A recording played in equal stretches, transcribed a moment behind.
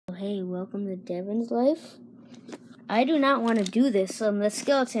hey, welcome to Devyns' life. I do not want to do this. The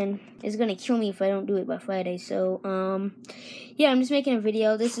skeleton is going to kill me if I don't do it by Friday. So, yeah, I'm just making a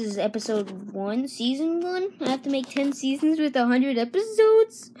video. This is episode 1, season 1. I have to make 10 seasons with 100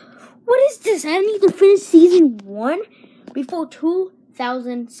 episodes. What is this? I need to finish season 1 before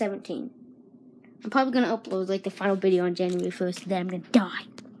 2017. I'm probably going to upload, like, the final video on January 1st, and then I'm going to die.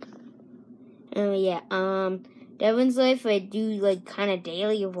 Devyns' life, I do, like, kind of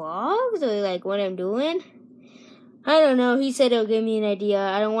daily vlogs, or, like, what I'm doing. I don't know. He said it'll give me an idea.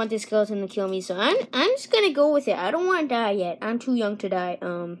 I don't want this skeleton to kill me, so I'm just gonna go with it. I don't want to die yet. I'm too young to die.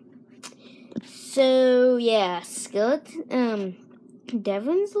 So, yeah, skeleton,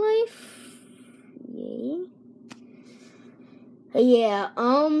 Devyns' life? Yay. Yeah,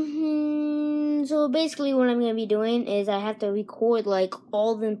 so basically what I'm going to be doing is I have to record, like,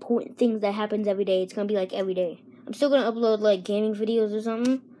 all the important things that happens every day. It's going to be, like, every day. I'm still going to upload, like, gaming videos or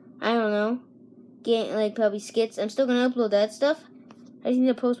something. I don't know. Like, probably skits. I'm still going to upload that stuff. I just need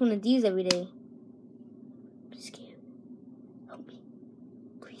to post one of these every day. I'm scared. Help me.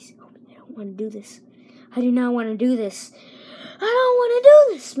 Please help me. I don't want to do this. I do not want to do this. I don't want to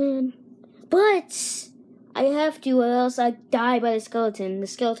do this, man. But I have to, or else I die by the skeleton. The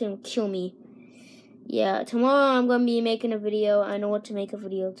skeleton will kill me. Yeah, tomorrow I'm going to be making a video. I know what to make a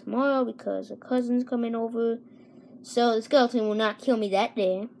video tomorrow because a cousin's coming over. So the skeleton will not kill me that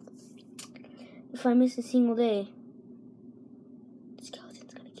day. If I miss a single day, the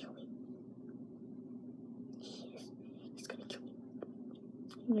skeleton's going to kill me. He's going to kill me.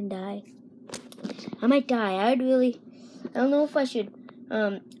 I'm going to die. I might die. I don't know if I should.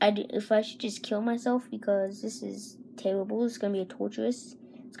 If I should just kill myself because this is terrible. It's gonna be torturous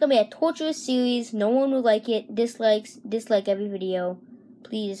series. No one will like it. Dislike every video.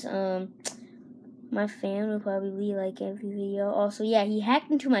 Please, my fan will probably like every video. Also, yeah, he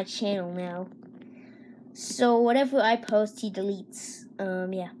hacked into my channel now. So whatever I post, he deletes.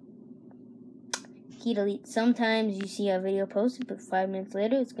 Yeah. He deletes. Sometimes you see a video posted, but 5 minutes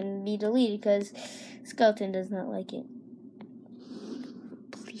later, it's gonna be deleted because skeleton does not like it.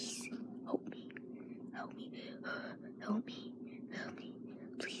 Help me,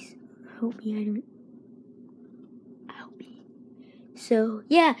 please, help me, help me. So,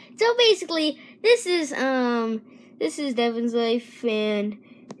 yeah, so basically, this is Devyns' life, and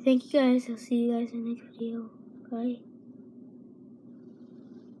thank you guys, I'll see you guys in the next video, bye.